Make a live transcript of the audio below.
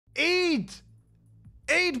8!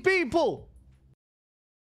 8 people!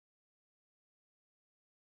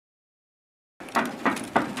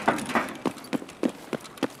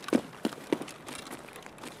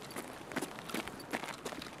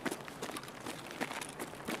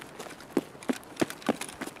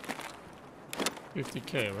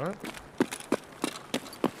 $50K, right?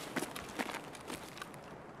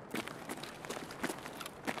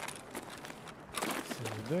 So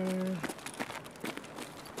there.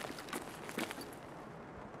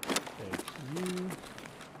 Take you.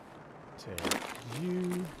 Take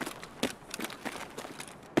you.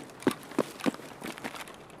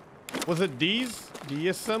 Was it these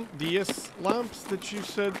DS lamps that you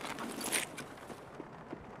said?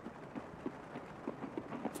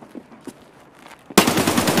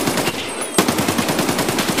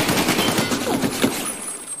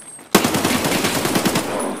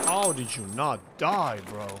 How did you not die,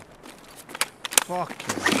 bro?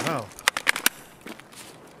 Fucking hell.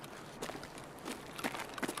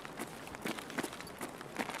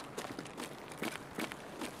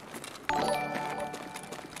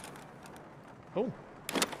 Oh.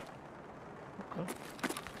 Okay.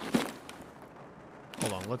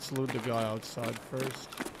 Hold on, let's loot the guy outside first.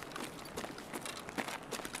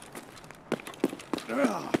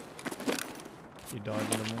 He died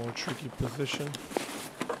in a more tricky position.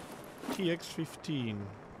 TX-15,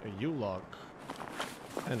 a U-lock,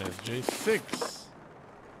 and SJ6.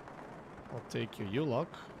 I'll take your U-lock.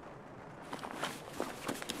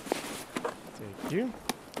 Take you.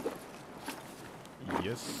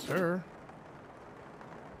 Yes, sir.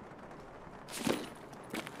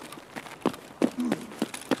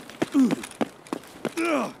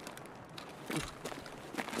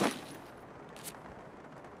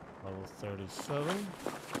 Level 37.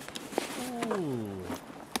 Ooh.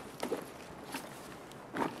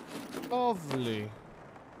 Lovely.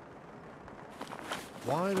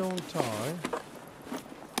 Why don't I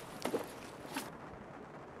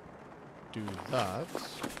do that?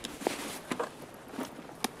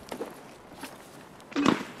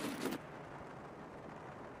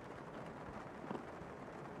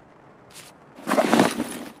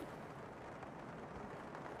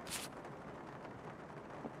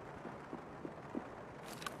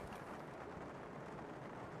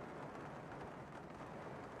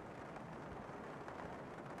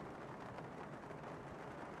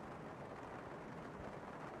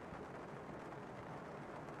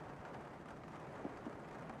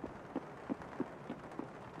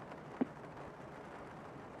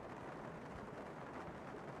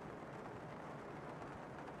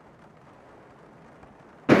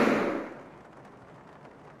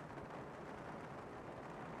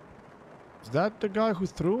 Is that the guy who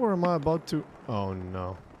threw, or am I about to... Oh,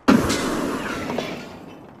 no.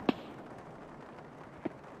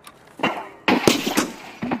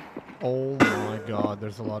 Oh my god,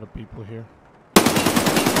 there's a lot of people here.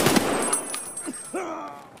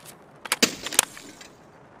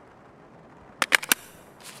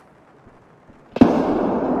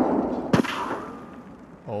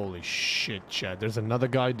 Holy shit, Chad. There's another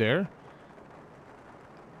guy there.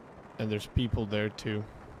 And there's people there too.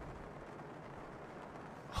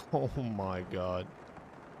 Oh my god.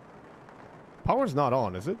 Power's not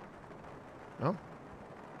on, is it? No?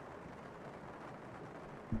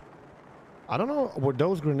 I don't know, were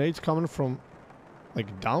those grenades coming from,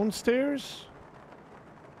 like, downstairs?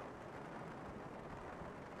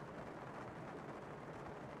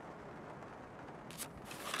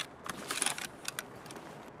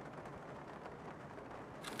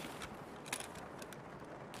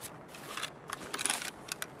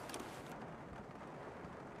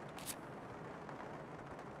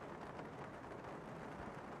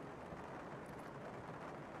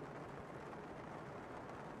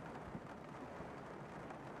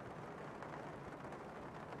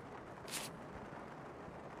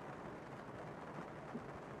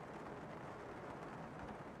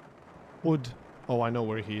 Wood. Oh, I know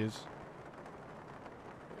where he is.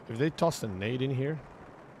 If they toss a nade in here,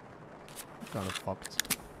 I'm kind of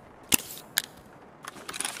fucked.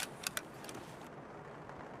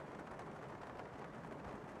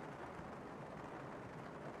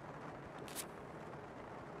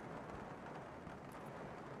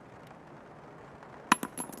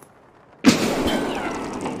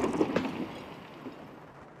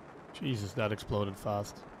 Jesus, that exploded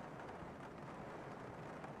fast.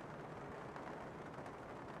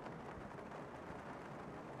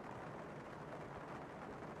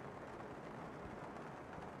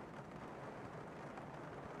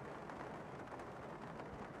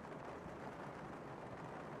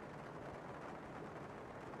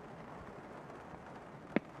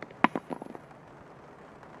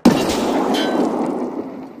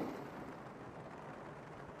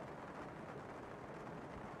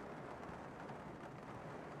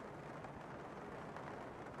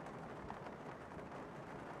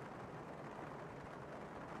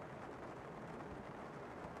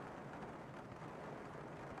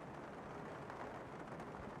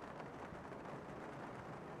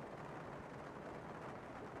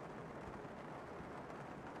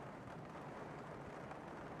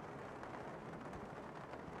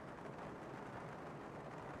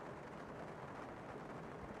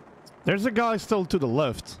 There's a guy still to the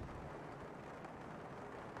left.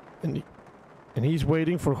 And he's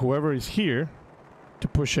waiting for whoever is here to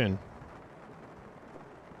push in.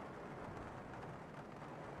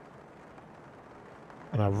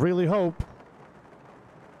 And I really hope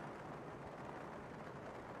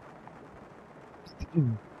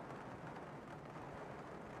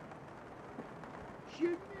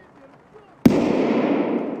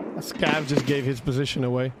a scav just gave his position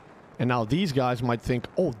away. And now these guys might think,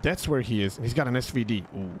 oh, that's where he is. And he's got an SVD.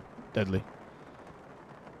 Ooh, deadly.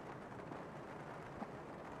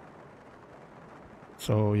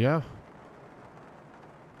 So, yeah.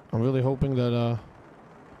 I'm really hoping that,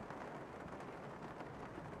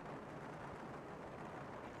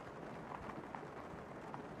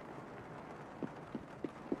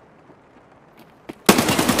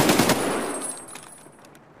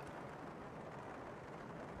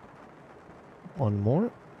 one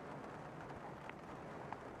more.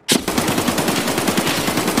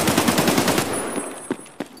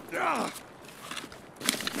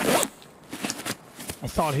 I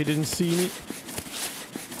thought he didn't see me.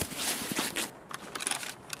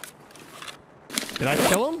 Did I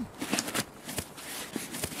kill him?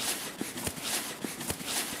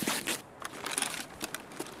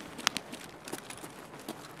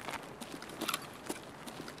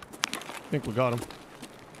 I think we got him.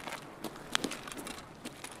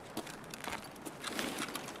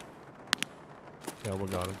 Yeah, we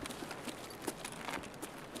got him.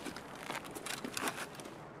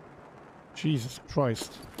 Jesus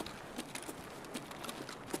Christ.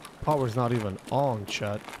 Power's not even on,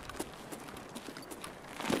 chat.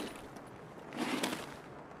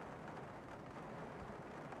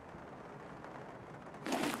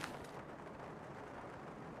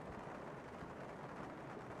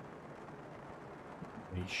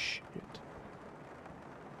 Holy shit.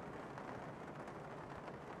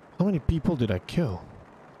 How many people did I kill?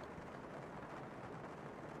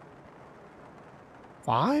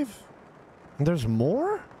 5? And there's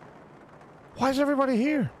more? Why is everybody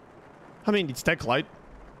here? I mean, it's Techlight,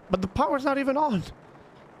 but the power's not even on.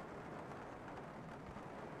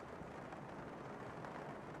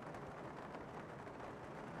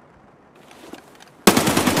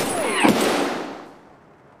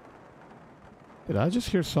 Did I just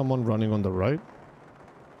hear someone running on the right?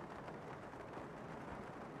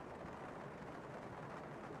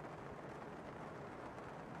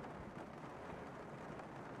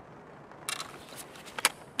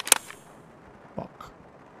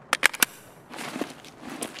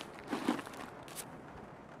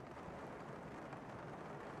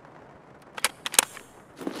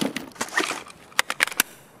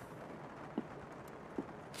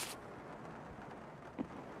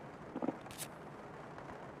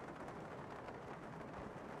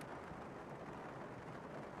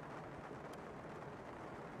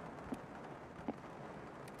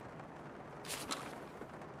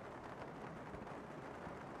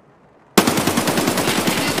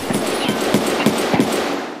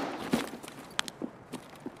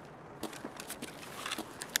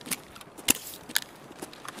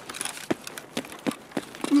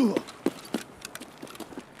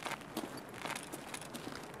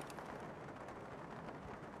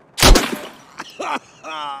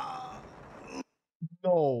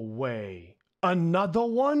 No way. Another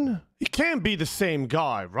one? It can't be the same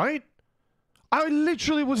guy, right? I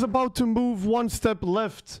literally was about to move one step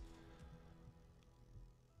left.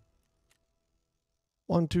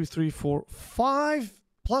 1, 2, 3, 4, 5.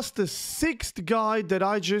 Plus the 6th guy that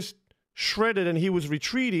I just shredded and he was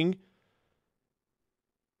retreating.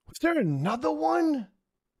 Was there another one?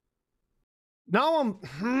 Now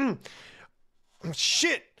I'm...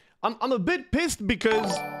 Shit. I'm a bit pissed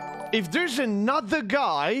because if there's another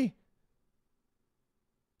guy,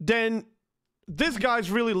 then this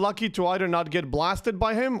guy's really lucky to either not get blasted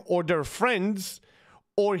by him or they're friends,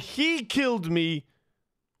 or he killed me,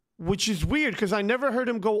 which is weird because I never heard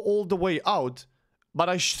him go all the way out, but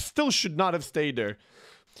I still should not have stayed there.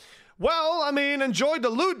 Well, I mean, enjoy the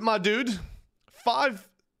loot, my dude. 5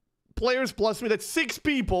 players plus me, that's 6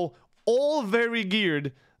 people, all very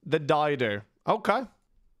geared, that died there. Okay.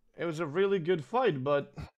 It was a really good fight,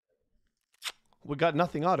 but we got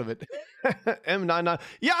nothing out of it. M99.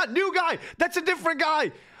 Yeah, new guy. That's a different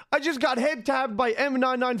guy. I just got head tabbed by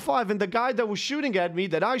M995, and the guy that was shooting at me,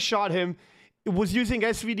 that I shot him, was using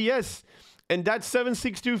SVDS, and that's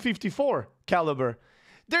 7.62 caliber.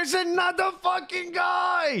 There's another fucking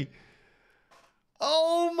guy.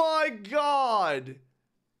 Oh my god.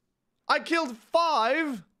 I killed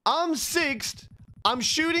 5. I'm 6th. I'm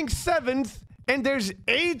shooting 7th. And there's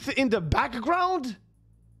 8th in the background?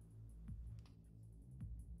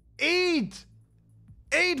 8!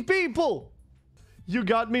 8 people! You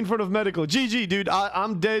got me in front of medical. GG, dude.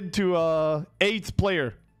 I'm dead to 8th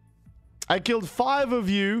player. I killed 5 of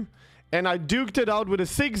you, and I duked it out with a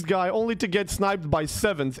 6th guy, only to get sniped by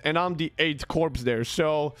 7th, and I'm the 8th corpse there.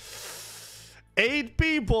 So, 8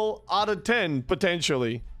 people out of 10,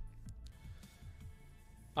 potentially.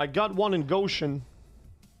 I got one in Goshen.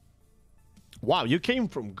 Wow, you came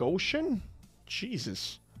from Goshen?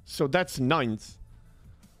 Jesus. So that's 9th.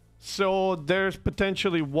 So there's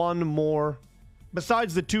potentially one more.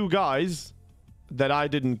 Besides the 2 guys that I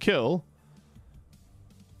didn't kill,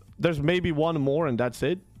 there's maybe one more and that's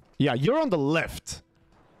it. Yeah, you're on the left.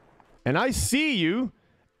 And I see you.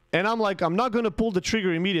 And I'm like, I'm not going to pull the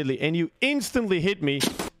trigger immediately. And you instantly hit me.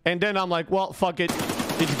 And then I'm like, well, fuck it.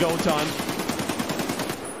 It's go time.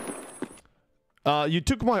 You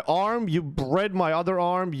took my arm. You bred my other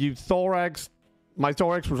arm. You thorax. My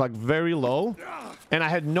thorax was like very low. And I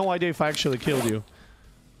had no idea if I actually killed you.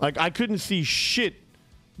 Like, I couldn't see shit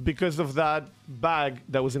because of that bag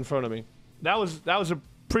that was in front of me. That was a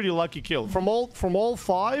pretty lucky kill. From all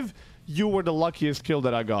 5, you were the luckiest kill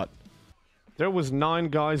that I got. There was 9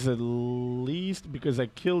 guys at least because I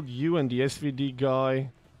killed you and the SVD guy.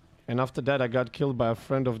 And after that, I got killed by a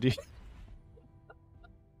friend of the...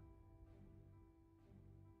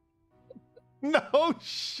 No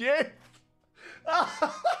shit!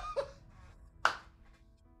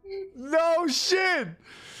 No shit!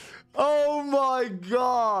 Oh my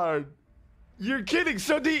god! You're kidding!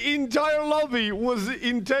 So the entire lobby was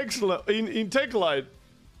in Techlight.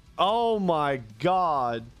 Oh my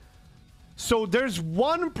god! So there's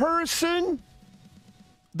one person.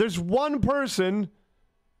 There's one person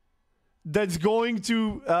that's going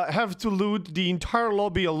to have to loot the entire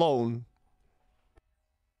lobby alone.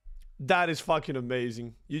 That is fucking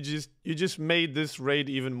amazing. You just made this raid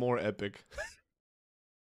even more epic.